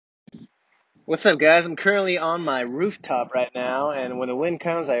What's up, guys? I'm currently on my rooftop right now, and when the wind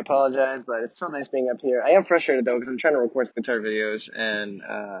comes, I apologize, but it's so nice being up here. I am frustrated though because I'm trying to record some guitar videos, and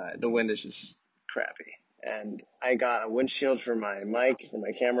the wind is just crappy. And I got a windshield for my mic for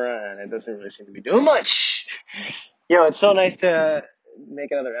my camera, and it doesn't really seem to be doing much. It's so nice to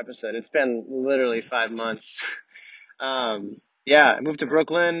make another episode. It's been literally 5 months. Yeah, I moved to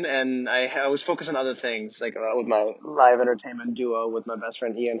Brooklyn, and I was focused on other things, like with my live entertainment duo with my best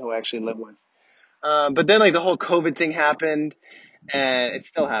friend Ian, who I actually live with. But then like the whole COVID thing happened, and it's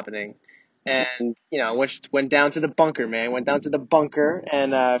still happening. And went down to the bunker, man. Went down to the bunker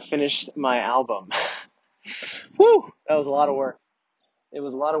and finished my album. Whew, that was a lot of work. It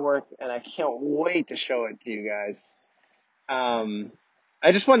was a lot of work, and I can't wait to show it to you guys. Um,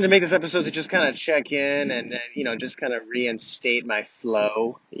 I just wanted to make this episode to just kind of check in and just kind of reinstate my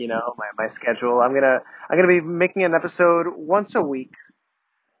flow, my schedule. I'm gonna be making an episode once a week.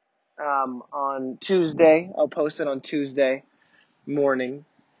 On Tuesday, I'll post it on Tuesday morning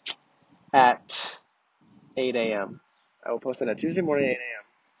at 8 a.m. I will post it at Tuesday morning at 8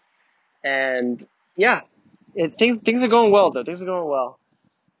 a.m. And yeah, things are going well though. Things are going well.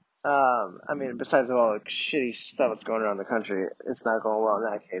 I mean, besides all the shitty stuff that's going around the country, it's not going well in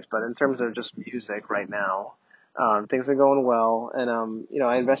that case. But in terms of just music right now, things are going well. And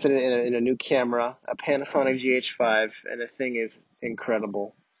I invested in a new camera, a Panasonic GH5, and the thing is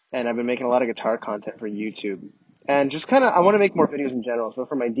incredible. And I've been making a lot of guitar content for YouTube. And just kind of, I want to make more videos in general. So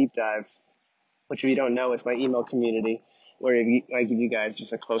for my deep dive, which if you don't know is my email community, where I give you guys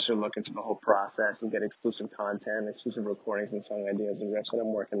just a closer look into the whole process and get exclusive content, exclusive recordings and song ideas and riffs that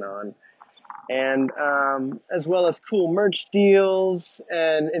I'm working on. And as well as cool merch deals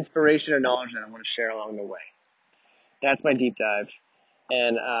and inspiration and knowledge that I want to share along the way. That's my deep dive.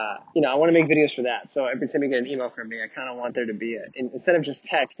 And, I want to make videos for that. So every time you get an email from me, I kind of want there to be instead of just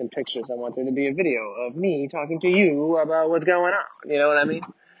text and pictures, I want there to be a video of me talking to you about what's going on. You know what I mean?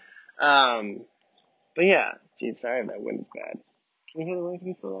 But yeah, geez, sorry if that wind is bad. Can you hear the wind? Can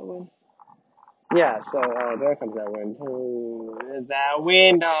you feel that wind? Yeah, so there comes that wind. Oh, there's that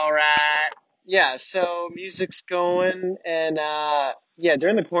wind, all right. Yeah, so music's going, and yeah,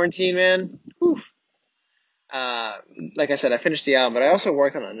 during the quarantine, man. Whew, uh, like I said, I finished the album, but I also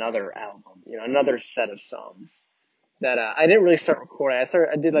worked on another album, another set of songs that I didn't really start recording.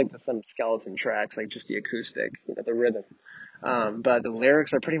 I did like some skeleton tracks, like just the acoustic, the rhythm. But the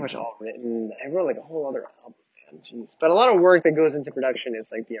lyrics are pretty much all written. I wrote like a whole other album, man. Jeez. But a lot of work that goes into production is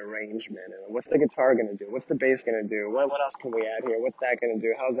like the arrangement and what's the guitar gonna do? What's the bass gonna do? What else can we add here? What's that gonna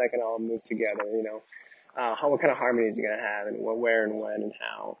do? How's that gonna all move together? What kind of harmonies you're gonna have and where and when and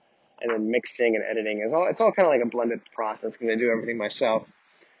how. And then mixing and editing it's all kind of like a blended process because I do everything myself.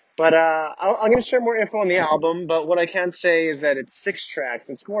 But I'm gonna share more info on the album. But what I can say is that it's 6 tracks.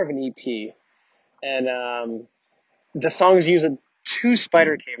 It's more of an EP, and the songs use two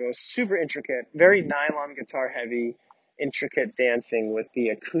spider cables, super intricate, very nylon guitar heavy, intricate dancing with the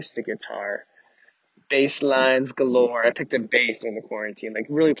acoustic guitar. Bass lines galore. I picked a bass during the quarantine, like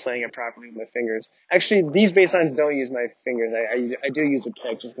really playing it properly with my fingers. Actually, these bass lines don't use my fingers. I do use a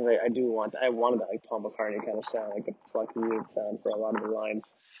pick just because I wanted that like Paul McCartney kind of sound, like the plucky muted sound for a lot of the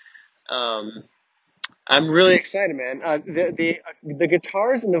lines. Um, I'm really excited, man. The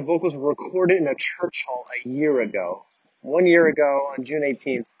guitars and the vocals were recorded in a church hall a year ago. 1 year ago, on June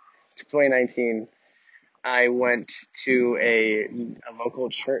 18th, 2019, I went to a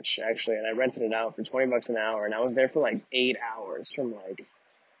local church actually, and I rented it out for $20 an hour, and I was there for like 8 hours, from like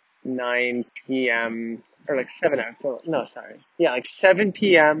 9 p.m. or like 7 hours. No, sorry, yeah, like 7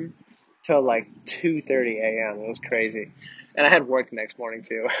 p.m. till like 2:30 a.m. It was crazy, and I had work the next morning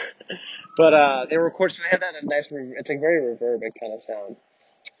too. But they were recorded, so they have that in a nice, it's like very reverberant kind of sound.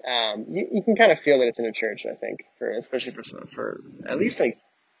 You can kind of feel that it's in a church, I think, especially for at least like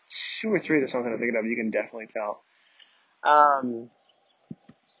two or three of the songs that I'm thinking of, you can definitely tell. Um,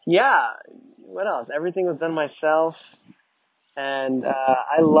 yeah, what else? Everything was done myself, and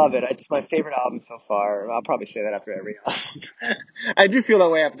I love it. It's my favorite album so far. I'll probably say that after every album. I do feel that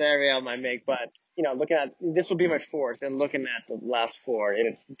way after every album I make, but looking at this will be my fourth, and looking at the last four,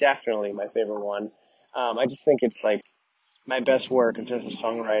 it's definitely my favorite one. I just think it's like my best work in terms of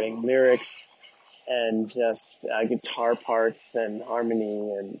songwriting, lyrics, and just guitar parts and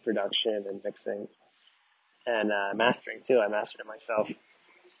harmony and production and mixing and mastering too. I mastered it myself.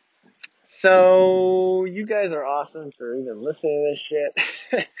 So you guys are awesome for even listening to this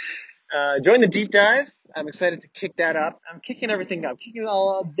shit. Join the deep dive. I'm excited to kick that up. I'm kicking everything up, kicking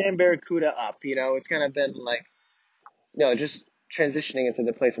all damn Barracuda up. It's kind of been like, just transitioning into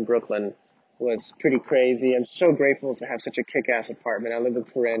the place in Brooklyn was pretty crazy. I'm so grateful to have such a kick-ass apartment. I live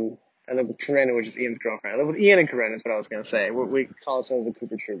with Corinne. I live with Corinna, which is Ian's girlfriend. I live with Ian and Corinna, is what I was going to say. We call ourselves the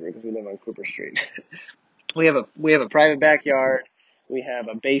Cooper Trooper because we live on Cooper Street. We have a private backyard. We have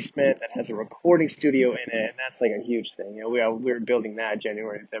a basement that has a recording studio in it, and that's like a huge thing. We were building that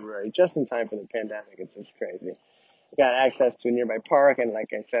January and February, just in time for the pandemic. It's just crazy. We got access to a nearby park, and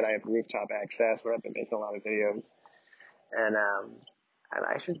like I said, I have rooftop access where I've been making a lot of videos. And and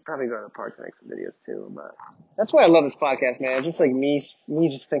I should probably go to the park to make some videos too. But that's why I love this podcast, man. It's just like me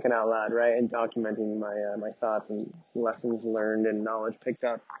just thinking out loud, right, and documenting my thoughts and lessons learned and knowledge picked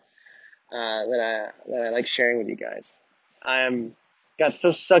up that I like sharing with you guys. I'm got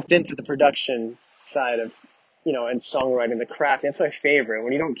so sucked into the production side of and songwriting, the craft. That's my favorite.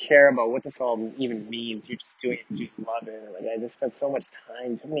 When you don't care about what this all even means, you're just doing it because you love it. Like I just spent so much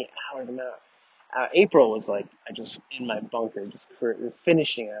time, so many hours in that. April was like I just in my bunker, just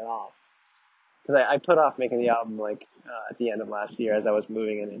finishing it off. Because I put off making the album like at the end of last year as I was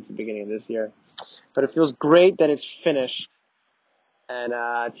moving into the beginning of this year. But it feels great that it's finished and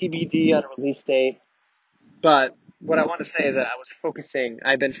TBD on a release date. But what I want to say is that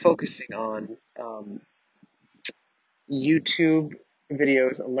I've been focusing on YouTube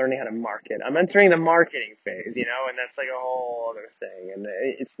videos and learning how to market. I'm entering the marketing phase, and that's like a whole other thing. And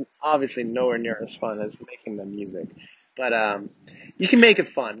it's obviously nowhere near as fun as making the music. But you can make it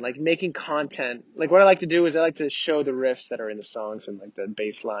fun, like making content. Like what I like to do is I like to show the riffs that are in the songs and like the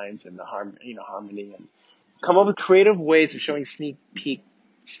bass lines and the harmony, and come up with creative ways of showing sneak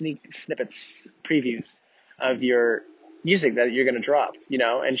snippets, previews of your music that you're going to drop,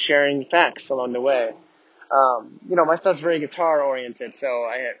 and sharing facts along the way. My stuff's very guitar oriented, so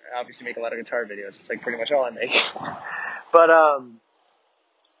I obviously make a lot of guitar videos. It's like pretty much all I make. But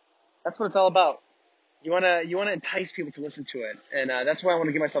that's what it's all about. You wanna entice people to listen to it, and that's why I want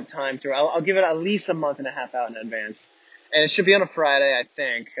to give myself time to. I'll give it at least a month and a half out in advance, and it should be on a Friday. I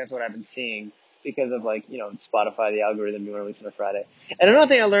think that's what I've been seeing because of Spotify, the algorithm. You want to release on a Friday. And another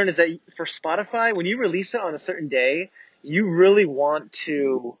thing I learned is that for Spotify, when you release it on a certain day, you really want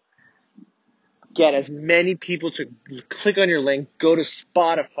to get as many people to click on your link, go to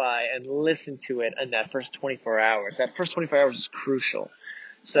Spotify, and listen to it in that first 24 hours. That first 24 hours is crucial.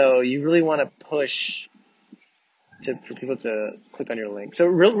 So you really want to push for people to click on your link. So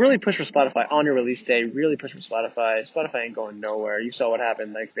really push for Spotify on your release day. Really push for Spotify. Spotify ain't going nowhere. You saw what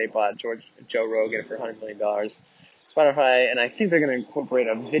happened. Like they bought Joe Rogan for $100 million. Spotify, and I think they're going to incorporate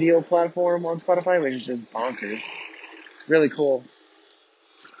a video platform on Spotify, which is just bonkers. Really cool.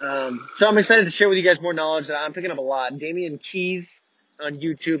 So I'm excited to share with you guys more knowledge that I'm picking up a lot. Damian Keys on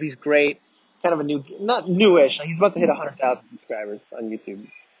YouTube, he's great. Kind of a not newish. Like he's about to hit 100,000 subscribers on YouTube.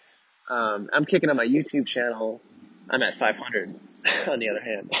 I'm kicking on my YouTube channel. I'm at 500 on the other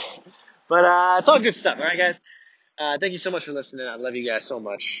hand. But it's all good stuff. All right, guys. Thank you so much for listening. I love you guys so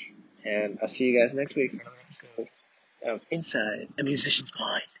much. And I'll see you guys next week for another episode of Inside a Musician's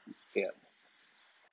Mind.